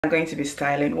I'm going to be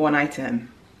styling one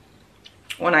item,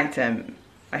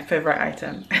 my favorite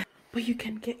item. But you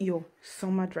can get your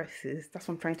summer dresses. That's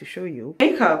what I'm trying to show you.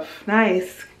 Makeup,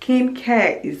 nice.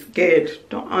 Skincare is good.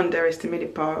 Don't underestimate the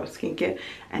power of skincare.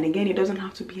 And again, it doesn't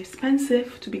have to be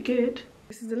expensive to be good.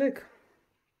 This is the look.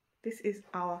 This is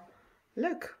our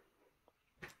look.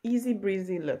 Easy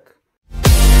breezy look.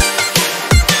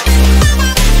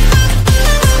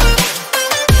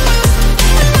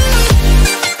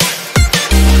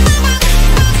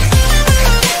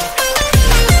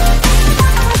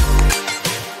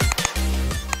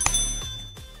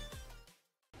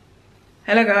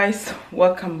 Hello guys,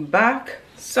 welcome back.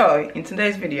 So in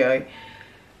today's video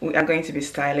we are going to be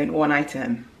styling one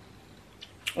item,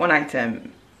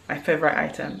 my favorite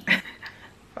item.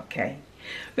 Okay,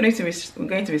 we're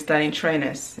going to be styling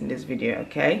trainers in this video.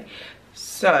 Okay,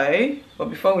 so but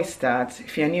before we start,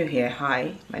 if you're new here,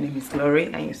 hi, my name is Glory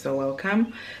and you're so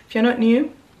welcome. If you're not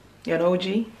new, you're an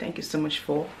OG, thank you so much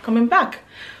for coming back.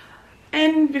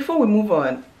 And before we move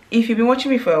on, if you've been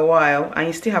watching me for a while and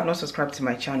you still have not subscribed to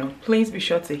my channel, please be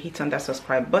sure to hit on that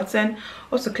subscribe button.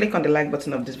 Also click on the like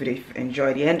button of this video if you've enjoyed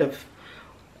at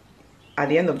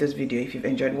the end of this video. If you've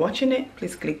enjoyed watching it,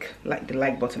 please click the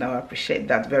like button. I will appreciate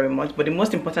that very much. But the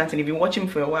most important thing, if you've been watching me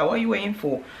for a while, what are you waiting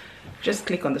for? Just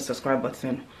click on the subscribe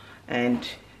button, and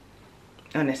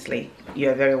honestly,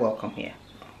 you're very welcome here.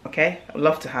 Okay, I'd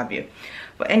love to have you.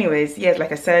 But anyways, yes,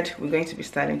 like I said, we're going to be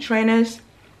styling trainers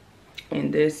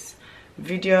in this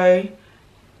video.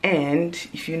 And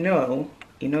if you know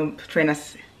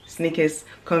trainers, sneakers,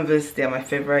 Converse, they are my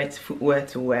favorite footwear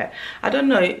to wear. I don't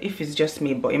know if it's just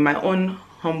me, but in my own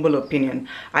humble opinion,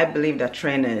 I believe that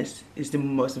trainers is the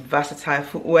most versatile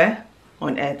footwear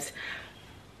on earth.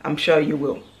 I'm sure you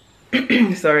will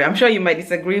sorry, I'm sure you might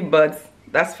disagree, but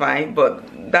that's fine.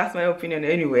 But that's my opinion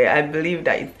anyway. I believe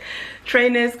that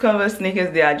trainers, Converse,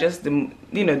 sneakers, they are just the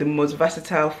the most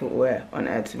versatile footwear on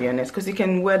earth, to be honest, because you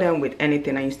can wear them with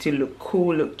anything and you still look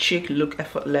cool, look chic, look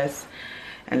effortless,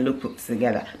 and look put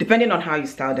together, depending on how you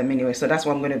style them anyway. So that's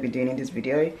what I'm going to be doing in this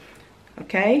video.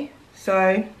 Okay,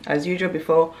 so as usual,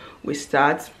 before we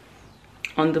start,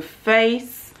 on the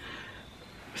face,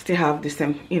 still have the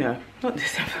same, not the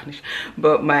same foundation,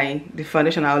 but the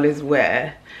foundation I always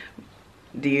wear,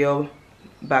 Dior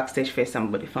Backstage Face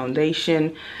and Body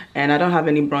Foundation. And I don't have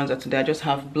any bronzer today, I just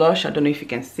have blush. I don't know if you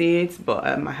can see it, but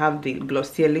I have the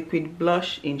Glossier liquid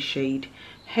blush in shade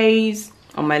Haze.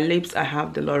 On my lips, I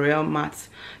have the L'Oreal matte,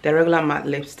 the regular matte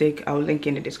lipstick. I'll link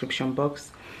in the description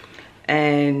box.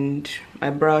 And my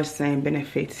brows, same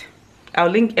Benefit. I'll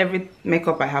link every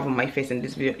makeup I have on my face in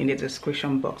this video in the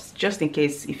description box, just in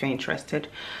case if you're interested.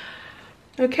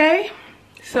 Okay,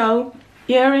 so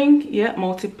earring, yeah,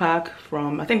 multi-pack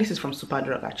from, I think this is from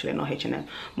Superdrug actually, not H&M.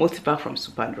 Multi-pack from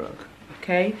Superdrug.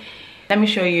 Okay, let me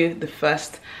show you the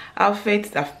first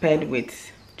outfit I've paired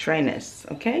with trainers.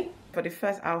 Okay, for the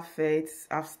first outfit,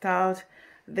 I've styled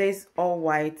this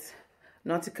all-white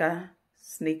Nautica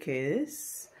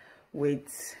sneakers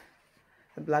with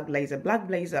a black blazer. Black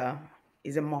blazer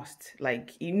is a must.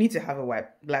 Like, you need to have a you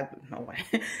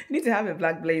need to have a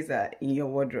black blazer in your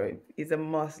wardrobe. It's a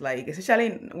must. Like,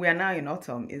 especially we are now in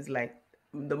autumn, is like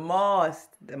the must.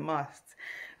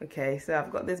 Okay, so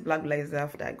I've got this black blazer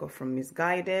that I got from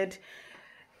Misguided,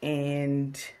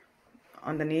 and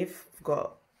underneath I've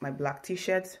got my black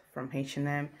t-shirt from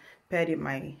H&M, paired with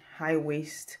my high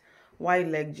waist wide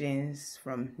leg jeans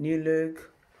from New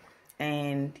Look.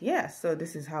 And yeah, so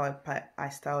this is how I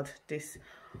styled this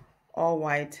all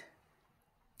white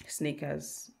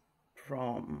sneakers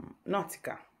from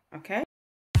Nautica. Okay,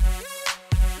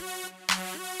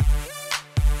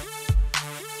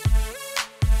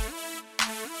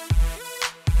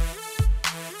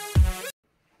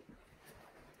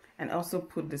 and also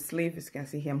put the sleeve. As you can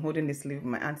see here, I'm holding the sleeve,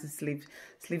 my anti-sleeves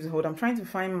hold. I'm trying to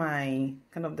find my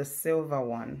kind of the silver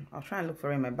one. I'll try and look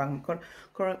for it in my bag. I'm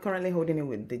currently holding it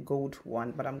with the gold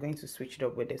one, but I'm going to switch it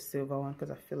up with the silver one because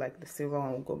I feel like the silver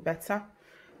one will go better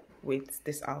with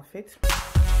this outfit.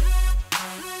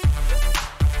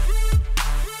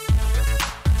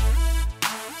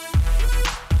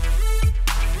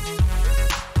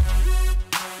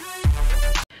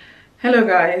 Hello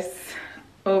guys,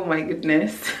 oh my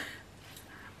goodness.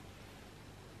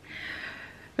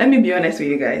 Let me be honest with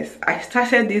you guys. I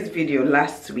started this video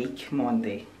last week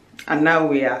Monday, and now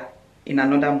we are in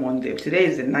another Monday. Today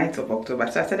is the 9th of October,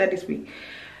 so I started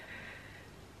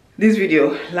this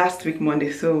video last week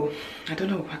Monday. So I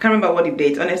don't know, I can't remember what the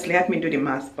date, honestly. Help me do the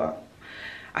math. But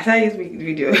I started this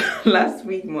video last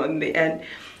week Monday, and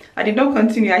I did not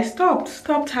continue. I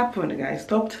stopped happened, guys.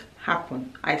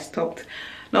 I stopped.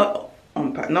 Now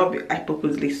I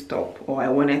purposely stop or I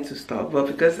wanted to stop, but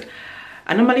because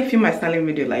I normally film my styling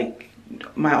video like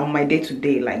on my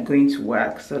day-to-day, like going to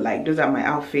work. So like those are my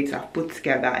outfits I've put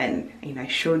together, and I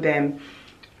show them.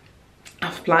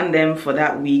 I've planned them for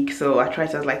that week, so I try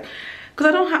to, like, because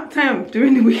I don't have time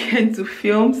during the weekend to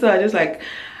film, so I just like,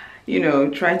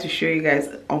 trying to show you guys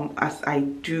as I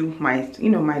do my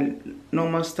my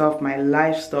normal stuff, my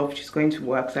live stuff, which is going to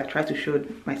work. So I try to show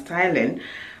my styling,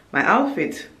 my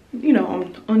outfit,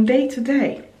 on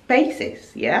day-to-day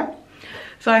basis. Yeah,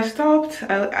 so I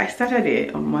started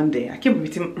it on Monday. I keep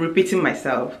repeating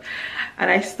myself,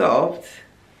 and I stopped.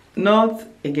 Not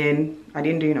again, I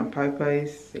didn't do it on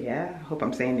purpose. Yeah, I hope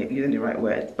I'm saying it using the right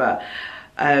words, but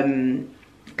I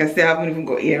still haven't even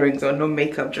got earrings or no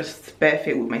makeup, just bare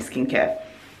feet with my skincare.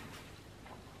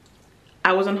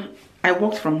 I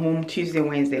worked from home Tuesday and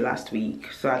Wednesday last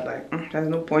week, so I was like, there's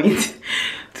no point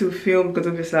to film, because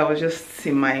obviously I was just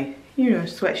in my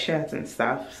sweatshirt and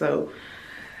stuff. So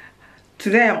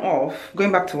today I'm off,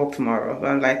 going back to work tomorrow, but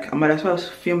I'm like, I might as well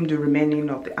film the remaining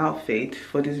of the outfit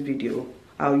for this video.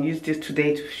 I'll use this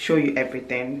today to show you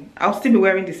everything. I'll still be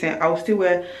wearing the same. I'll still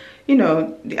wear,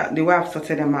 the way I've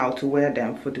sorted them out to wear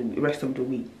them for the rest of the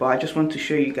week. But I just want to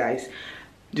show you guys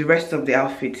the rest of the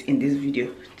outfits in this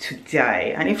video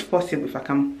today. And if possible, if I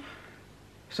can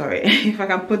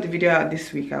put the video out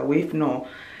this week, I will. If not,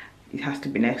 it has to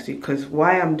be next week. Because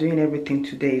why I'm doing everything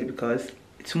today is because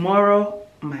tomorrow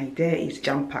my day is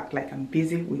jam-packed. Like, I'm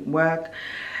busy with work,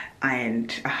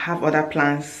 and I have other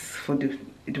plans for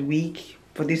the week.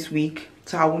 For this week,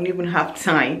 so I won't even have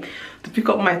time to pick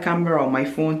up my camera or my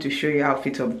phone to show you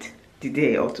outfit of the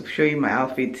day, or to show you my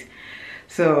outfit.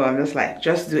 So I'm just like,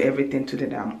 just do everything today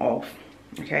that I'm off.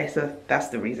 Okay, so that's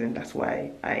the reason. That's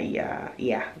why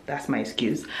yeah, that's my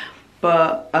excuse.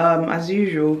 But as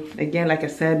usual, again, like I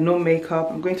said, no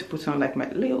makeup. I'm going to put on like my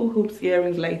little hoops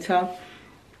earrings later.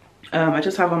 I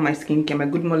just have on my skincare, my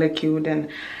Good Molecule. Then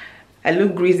I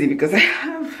look greasy because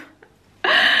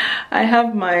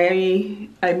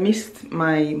I missed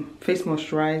my face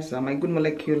moisturizer, my Good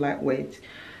Molecule lightweight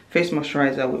face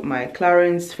moisturizer with my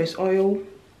Clarins face oil,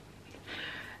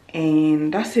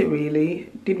 and that's it really.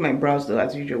 Did my brows though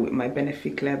as usual with my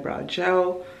Benefit Clear Brow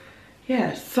Gel.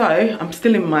 Yeah, so I'm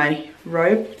still in my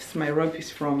robe. My robe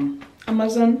is from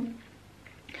Amazon,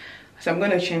 so I'm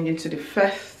going to change into the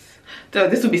first. So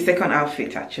this will be second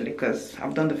outfit actually, because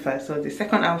I've done the first. So the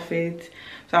second outfit.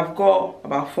 So I've got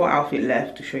about 4 outfits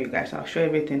left to show you guys. So I'll show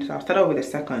everything. So I'll start off with the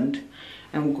second,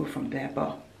 and we'll go from there.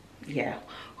 But yeah,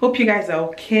 hope you guys are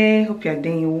okay. Hope you're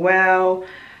doing well.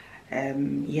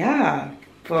 Yeah,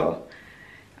 but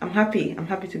I'm happy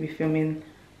to be filming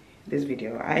this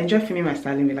video. I enjoy filming my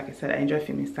styling video. Like I said, I enjoy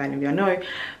filming styling video. I know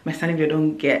my styling video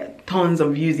don't get tons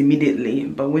of views immediately,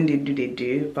 but when they do, they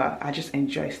do. But I just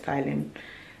enjoy styling,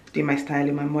 doing my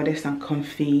styling, my modest and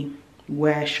comfy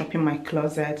wear, shopping my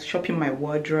closet, shopping my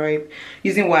wardrobe,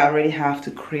 using what I already have to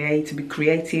be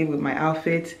creative with my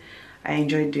outfit. I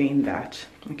enjoy doing that.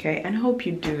 Okay, and I hope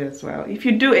you do as well. If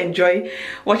you do enjoy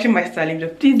watching my styling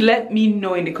video, please let me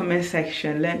know in the comment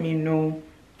section. Let me know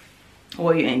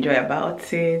what you enjoy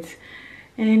about it,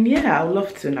 and yeah, I would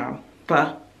love to know.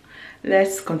 But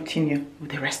let's continue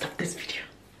with the rest of this video.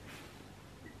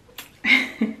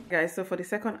 Guys, so for the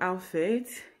second outfit,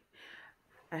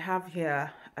 I have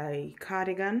here a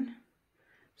cardigan.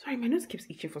 Sorry, my nose keeps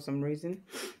itching for some reason,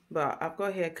 but I've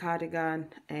got here a cardigan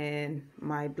and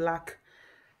my black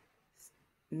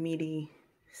midi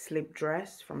slip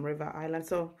dress from River Island.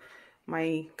 So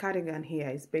my cardigan here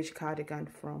is beige cardigan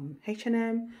from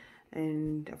H&M,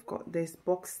 and I've got this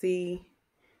boxy,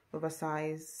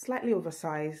 oversized, slightly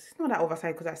oversized, not that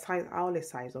oversized because I always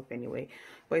size up anyway,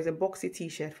 but it's a boxy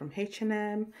t-shirt from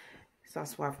H&M. So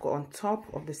that's what I've got on top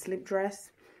of the slip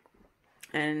dress,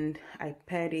 and I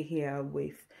paired it here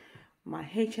with my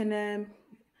H&M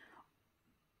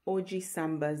OG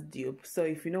Samba's dupe. So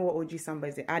if you know what OG Samba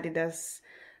is, the ADIDAS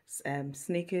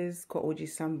sneakers called OG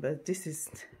Samba. This is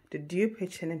the dupe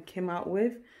H&M came out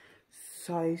with.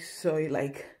 So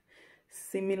like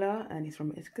similar, and it's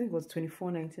from, I think it was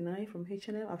 $24.99 from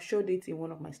H&M. I've showed it in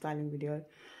one of my styling videos.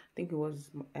 I think it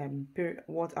was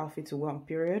what outfit to wear on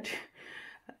period.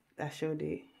 I showed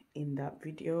it in that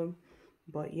video.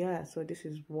 But yeah, so this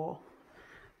is what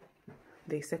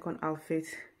the second outfit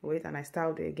with, and I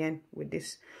styled it again with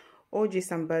this OG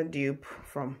Samba dupe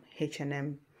from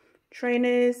H&M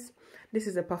trainers. This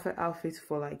is a perfect outfit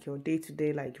for like your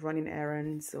day-to-day, like running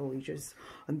errands, or you just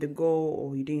on the go,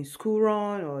 or you're doing school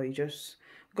run, or you just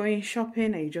going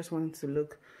shopping and you just want to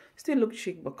still look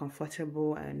chic but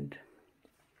comfortable and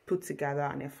put together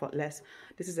and effortless.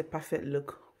 This is a perfect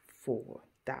look for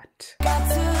that.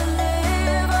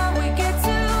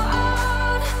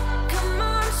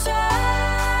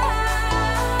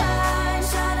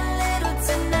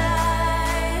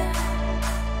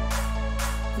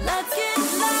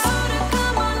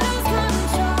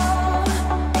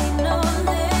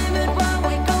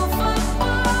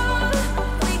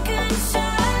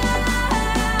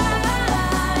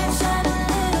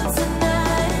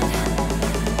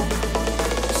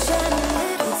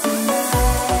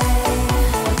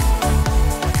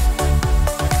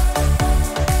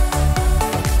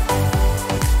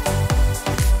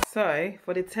 So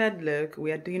for the third look,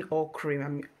 we are doing all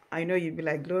cream. I know you'd be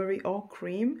like, Glory, all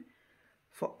cream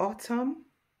for autumn,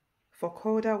 for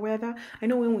colder weather. I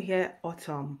know when we hear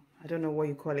autumn, I don't know what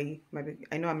you call it. Maybe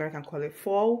I know American call it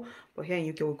fall, but here in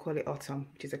UK we call it autumn,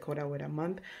 which is a colder weather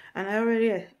month. And I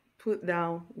already put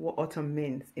down what autumn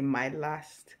means in my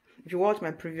last. If you watch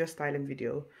my previous styling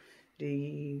video,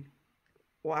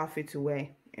 what outfit to wear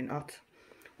in autumn,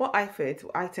 what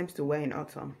items to wear in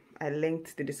autumn. I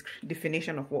linked the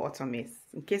definition of what autumn is,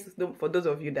 in case for those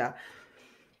of you that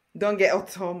don't get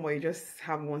autumn, or you just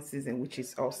have one season, which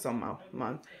is all summer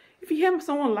month. If you hear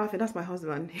someone laughing, that's my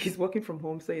husband. He's working from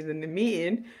home, so he's in the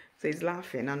meeting, so he's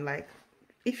laughing. I'm like,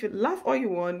 if you laugh all you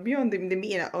want, be on the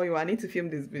meeting at all you want. I need to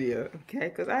film this video, okay?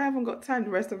 Because I haven't got time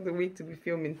the rest of the week to be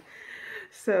filming.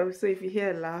 So if you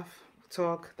hear a laugh,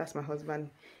 talk, that's my husband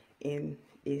in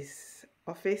his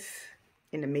office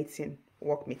in the meeting,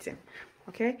 work meeting.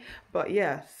 Okay, but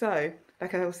yeah, so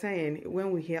like I was saying,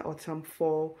 when we hear autumn,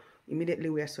 fall,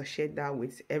 immediately we associate that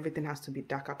with everything has to be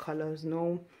darker colors.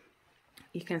 No,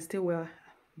 you can still wear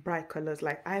bright colors.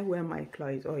 Like I wear my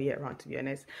clothes all year round, to be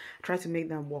honest. Try to make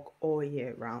them work all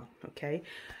year round. Okay,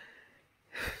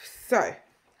 so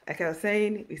like I was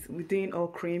saying, we're doing all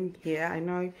cream here. I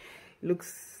know it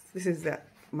looks, this is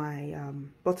my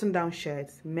button down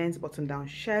shirt, men's button down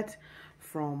shirt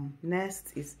from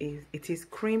Nest. It is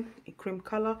cream, a cream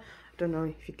color. I don't know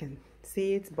if you can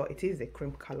see it, but it is a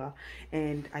cream color,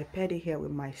 and I paired it here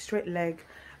with my straight leg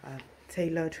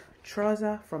tailored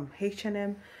trouser from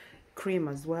H&M, cream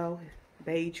as well,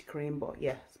 beige cream, but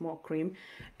yeah, small cream,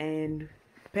 and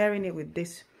pairing it with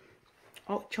this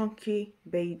chunky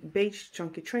beige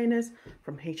chunky trainers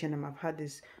from H&M. I've had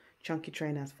these chunky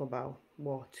trainers for about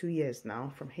 2 years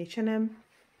now from H&M,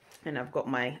 and I've got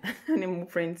my animal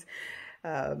print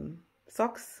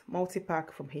socks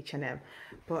multi-pack from H&M.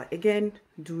 But again,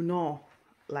 do not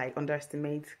like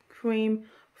underestimate cream.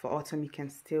 For autumn, you can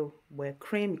still wear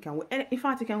cream. You can wear, in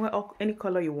fact, you can wear any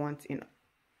color you want in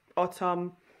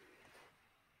autumn.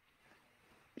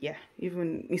 Yeah,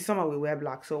 even in summer we wear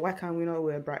black, so why can't we not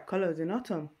wear bright colors in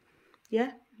autumn?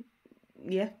 Yeah,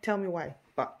 tell me why.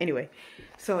 But anyway,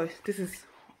 so this is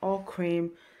all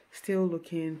cream, still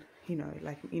looking,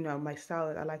 like, my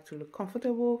style. I like to look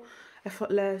comfortable,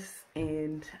 effortless,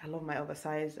 and I love my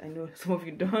oversized. I know some of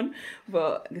you don't,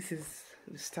 but this is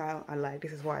the style I like.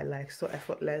 This is what I like, so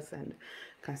effortless, and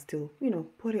can still,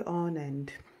 put it on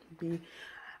and be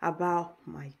about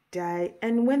my day.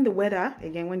 And when the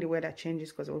weather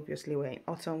changes, because obviously we're in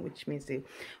autumn, which means the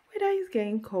weather is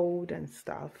getting cold and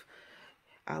stuff,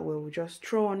 I will just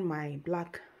throw on my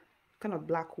black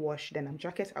wash denim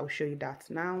jacket. I'll show you that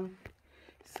now.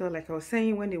 So like I was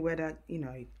saying, when the weather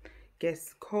it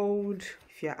gets cold,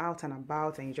 if you're out and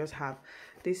about and you just have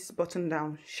this button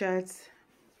down shirt,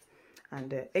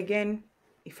 and again,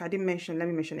 if I didn't mention, let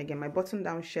me mention again, my button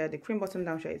down shirt, the cream button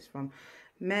down shirt, is from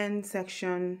men's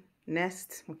section,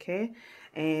 Nest, okay,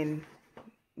 and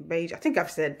beige. I think I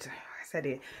said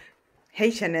it.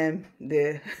 H&M,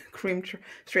 the cream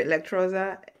straight leg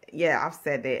trouser, yeah, I've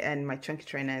said it. And my chunky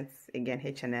trainers, again,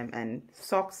 H&M, and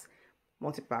socks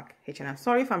multi-pack, H&M.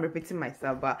 Sorry if I'm repeating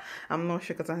myself, but I'm not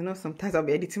sure, because I know sometimes I'll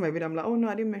be editing my video, I'm like, oh no,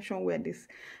 I didn't mention where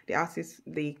the artists,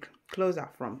 the clothes are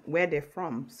from, where they're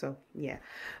from. So yeah,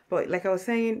 but like I was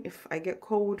saying, if I get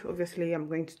cold, obviously I'm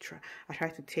going to try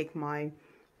to take my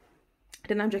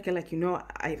denim jacket, like,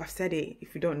 I've said it,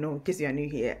 if you don't know, in case you're new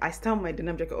here, I style my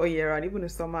denim jacket all year round. Even in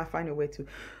summer, I find a way to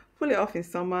pull it off in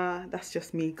summer. That's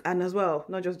just me. And as well,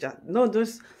 can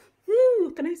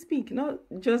I speak? Not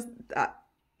just that,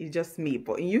 it's just me.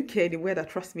 But in UK, the weather,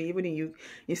 trust me, even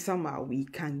in summer, we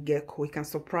can get cold. It can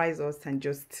surprise us and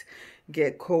just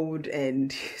get cold,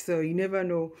 and so you never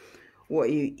know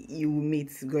what you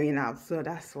meet going out. So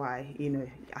that's why,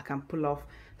 I can pull off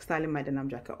styling my denim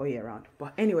jacket all year round.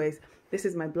 But anyways, this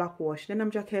is my black wash denim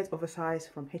jacket,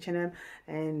 oversized, from H&M.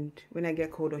 And when I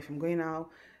get cold, or if I'm going out,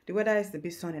 the weather is a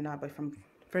bit sunny now, but if I'm,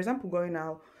 for example, going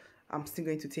out, I'm still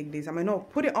going to take this. I might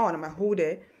not put it on, I might hold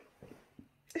it,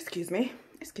 excuse me,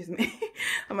 excuse me,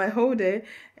 I might hold it,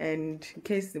 and in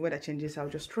case the weather changes, I'll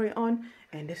just throw it on.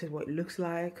 And this is what it looks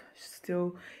like.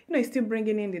 Still, you know, it's still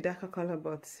bringing in the darker color,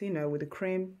 but you know, with the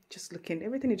cream, just looking,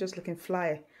 everything is just looking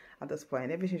fly at this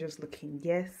point. Everything just looking,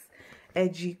 yes,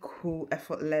 edgy, cool,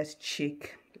 effortless,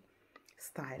 chic,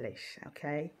 stylish.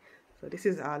 Okay, so this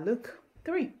is our look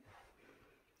 3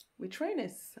 with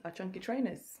trainers, our chunky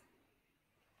trainers.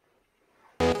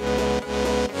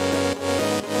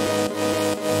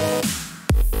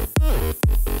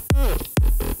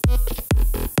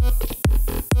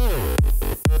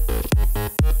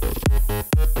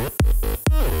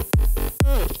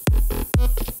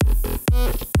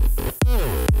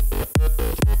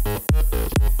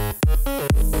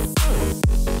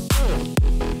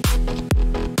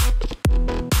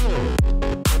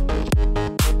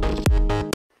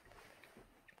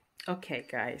 Okay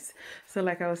guys, so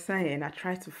like I was saying, I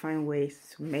try to find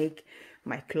ways to make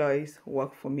my clothes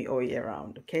work for me all year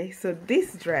round. Okay, so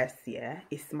this dress here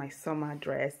is my summer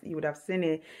dress. You would have seen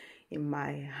it in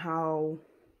my how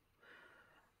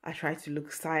I try to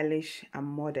look stylish and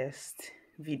modest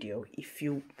video if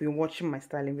you've been watching my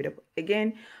styling video.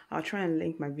 Again, I'll try and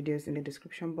link my videos in the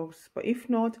description box, but if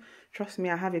not, trust me,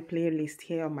 I have a playlist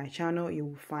here on my channel. You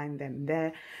will find them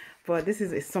there. But this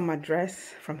is a summer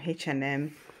dress from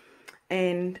H&M.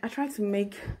 And I try to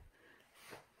make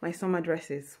my summer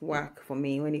dresses work for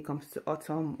me when it comes to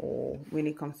autumn or when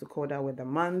it comes to colder weather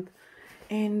month.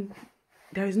 And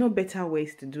there is no better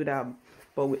ways to do that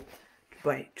but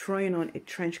by throwing on a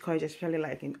trench coat, especially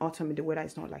like in autumn, the weather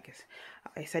is not like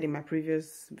I said in my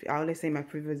previous, I always say in my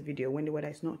previous video, when the weather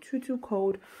is not too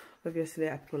cold, obviously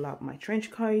I pull out my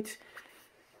trench coat.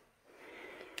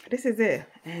 This is it,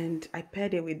 and I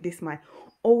paired it with this my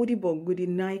oldie but goodie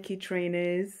Nike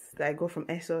trainers that I got from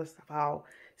ASOS. Wow,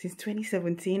 since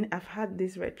 2017 I've had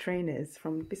these red trainers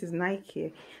from, this is Nike,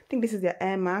 I think this is their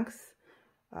Air Max.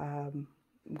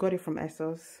 Got it from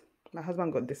ASOS. My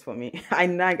husband got this for me. I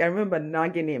remember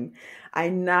nagging him. I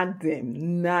nagged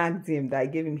him that I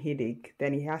gave him headache.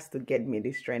 Then he has to get me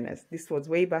these trainers. This was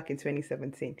way back in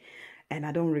 2017, and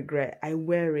I don't regret. I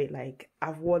wear it, like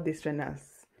I've worn these trainers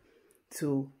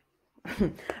to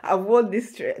I've worn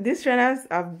these trainers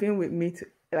have been with me to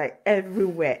like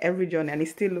everywhere, every journey, and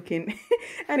it's still looking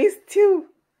and it's still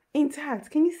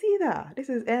intact. Can you see that? This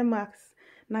is Air Max,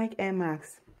 Nike Air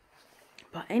Max.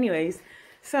 But anyways,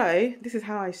 so this is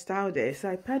how I styled it. So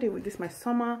I paired it with this my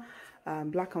summer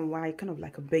black and white, kind of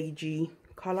like a beigey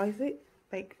color. Is it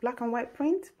like black and white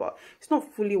print? But it's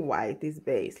not fully white, this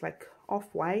beige, it's like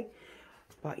off-white.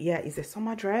 But yeah, it's a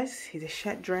summer dress, it's a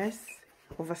shirt dress,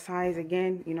 oversized.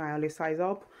 Again, you know, I always size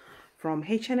up, from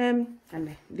H&M.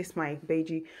 And this my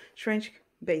beige trench,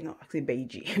 beige, not actually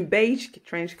beige, beige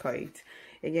trench coat,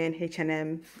 again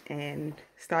H&M, and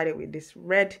started with this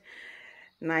red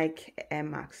Nike Air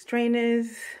Max trainers.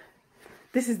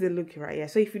 This is the look right here.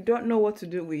 So if you don't know what to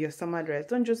do with your summer dress,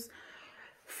 don't just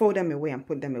fold them away and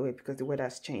put them away because the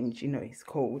weather's changed, you know, it's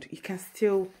cold. You can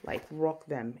still like rock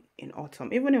them in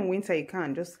autumn. Even in winter you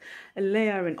can. Just a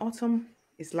layer in autumn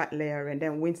is like layering,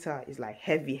 then winter is like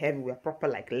heavy. We're proper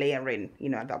like layering, you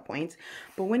know, at that point.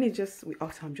 But when it's just with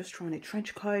autumn, just throwing a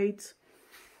trench coat,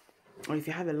 or if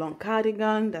you have a long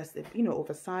cardigan that's, you know,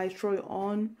 oversized, throw it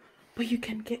on. But you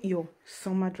can get your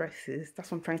summer dresses,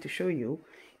 that's what I'm trying to show you,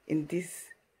 in this,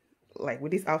 like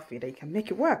with this outfit, that you can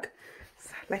make it work.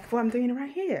 So, like what I'm doing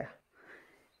right here.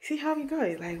 See how it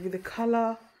goes, like with the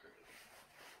color.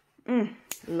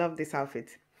 Love this outfit.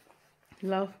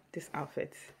 Love this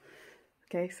outfit.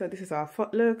 Okay, so this is our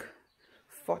foot look.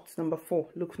 Look number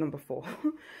 4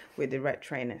 with the red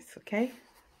trainers. Okay,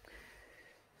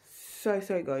 so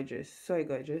gorgeous, so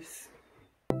gorgeous.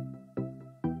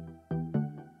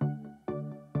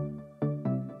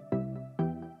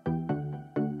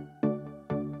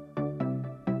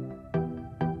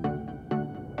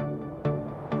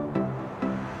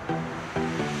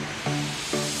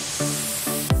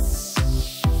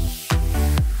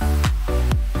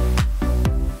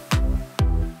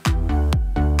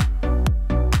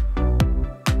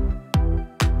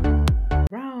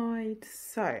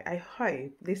 So I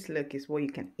hope this look is what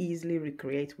you can easily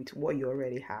recreate with what you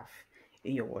already have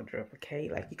in your wardrobe. Okay,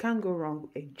 like you can't go wrong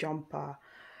with a jumper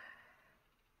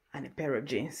and a pair of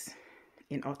jeans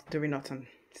in during autumn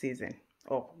season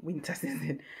or winter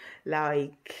season.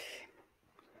 Like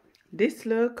this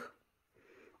look,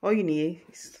 all you need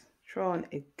is throw on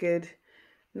a good,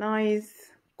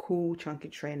 nice, cool, chunky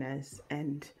trainers,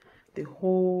 and the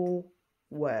whole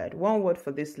word, one word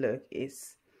for this look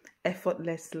is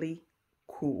effortlessly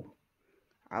cool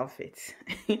outfit.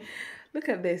 Look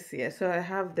at this here. So I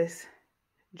have this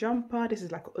jumper. This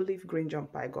is like an olive green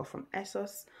jumper I got from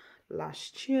ASOS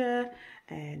last year,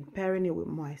 and pairing it with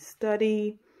my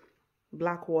study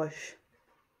black wash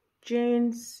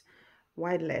jeans,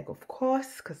 wide leg of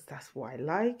course, because that's what I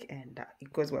like, and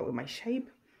it goes well with my shape,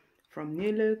 from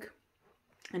New Look.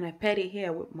 And I paired it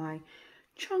here with my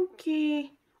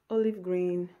chunky olive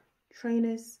green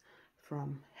trainers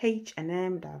from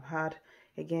H&M that I've had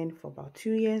again for about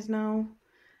 2 years now.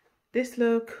 This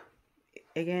look,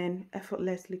 again,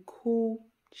 effortlessly cool,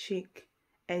 chic,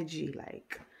 edgy,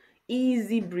 like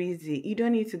easy breezy. You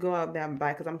don't need to go out there and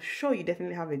buy, because I'm sure you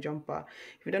definitely have a jumper.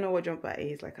 If you don't know what jumper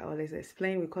is, like I always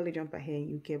explain, we call it jumper here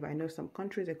in UK, but I know some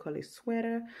countries they call it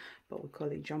sweater, but we call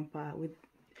it jumper. With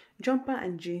jumper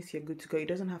and jeans, you're good to go. It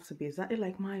doesn't have to be exactly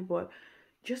like mine, but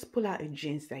just pull out a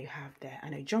jeans that you have there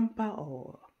and a jumper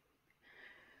or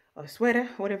a sweater,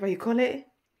 whatever you call it,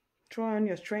 throw on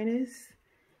your trainers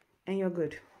and you're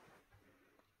good.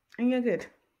 And you're good.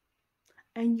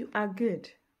 And you are good.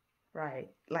 Right,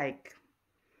 like,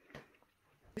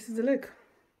 this is the look.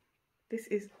 This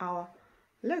is our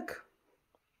look.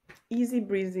 Easy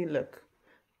breezy look,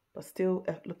 but still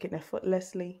looking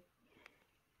effortlessly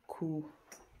cool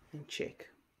and chic.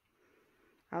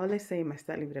 I always say in my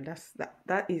styling video,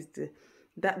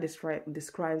 that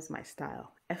describes my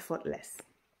style. Effortless.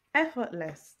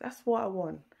 That's what I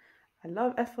want. I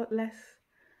love effortless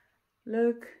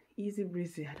look, easy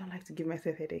breezy. I don't like to give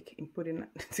myself a headache in putting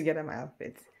together my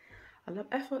outfits. I love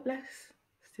effortless,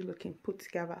 still looking put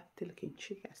together, still looking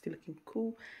chic, and still looking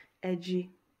cool, edgy.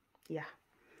 Yeah,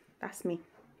 that's me.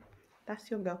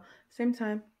 That's your girl. Same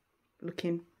time,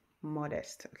 looking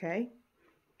modest, okay?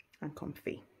 And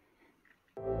comfy.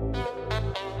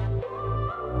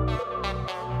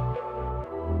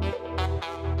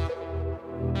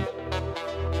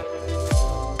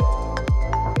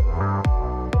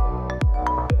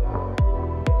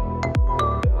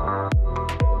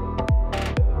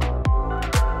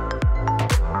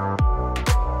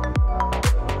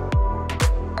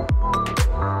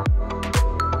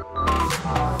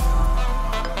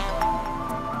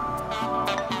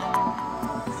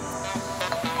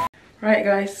 Right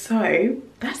guys, so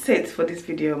that's it for this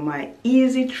video, my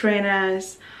easy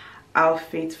trainers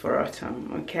outfit for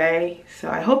autumn. Okay, so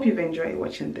I hope you've enjoyed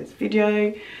watching this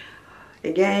video.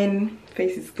 Again,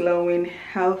 face is glowing,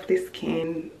 healthy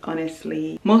skin,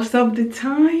 honestly, most of the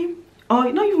time,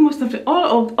 or not even most of the,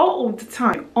 all of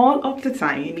the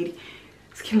time you need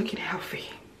skin looking healthy,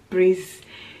 breeze,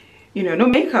 you know, no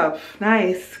makeup,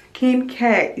 nice.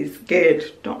 Skincare is good.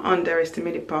 Don't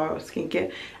underestimate the power of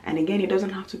skincare. And again, it doesn't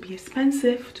have to be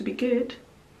expensive to be good.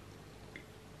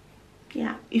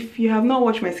 Yeah, if you have not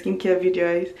watched my skincare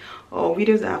videos or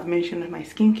videos that I've mentioned in my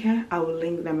skincare, I will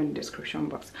link them in the description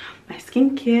box. My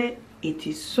skincare, it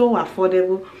is so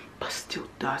affordable, but still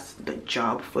does the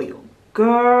job for you,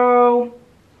 girl.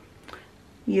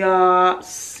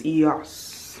 Yes,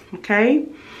 okay.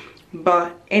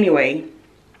 But anyway,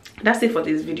 that's it for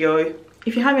this video.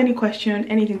 If you have any question,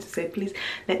 anything to say, please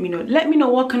let me know. Let me know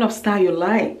what kind of style you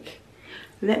like.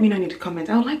 Let me know in the comments.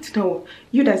 I would like to know,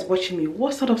 you guys watching me,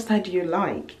 what sort of style do you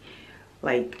like?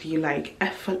 Like, do you like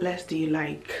effortless? Do you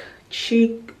like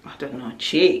chic? I don't know,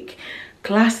 chic,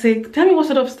 classic? Tell me what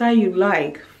sort of style you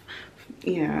like.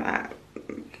 You know,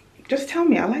 just tell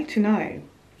me. I like to know.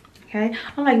 Okay,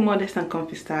 I like modest and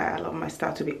comfy style. I love my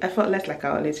style to be effortless, like I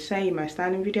always say in my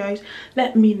styling videos.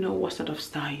 Let me know what sort of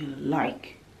style you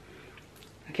like.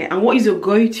 Okay, and what is your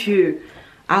go-to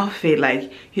outfit?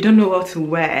 Like, you don't know what to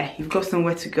wear, you've got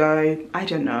somewhere to go, I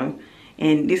don't know,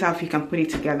 and this outfit, you can put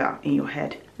it together in your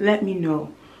head. Let me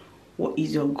know what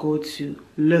is your go-to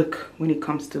look when it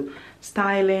comes to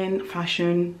styling,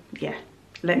 fashion. Yeah,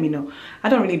 let me know. I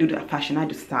don't really do that fashion, I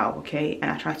do style, okay?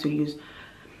 And I try to use,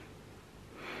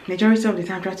 majority of the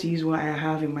time, try to use what I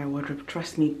have in my wardrobe.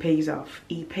 Trust me, it pays off.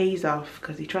 It pays off,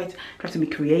 because you try to be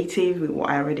creative with what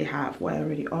I already have, what I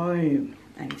already own.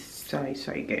 And it's so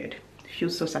good. It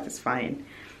feels so satisfying,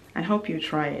 and hope you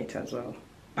try it as well.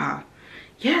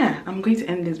 Yeah, I'm going to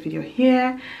end this video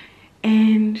here,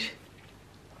 and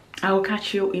I will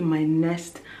catch you in my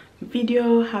next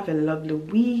video. Have a lovely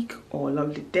week or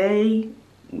lovely day,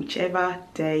 whichever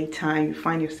day time you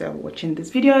find yourself watching this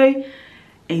video.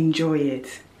 Enjoy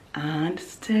it and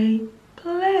stay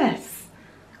blessed.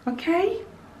 Okay,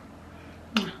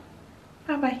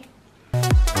 bye bye.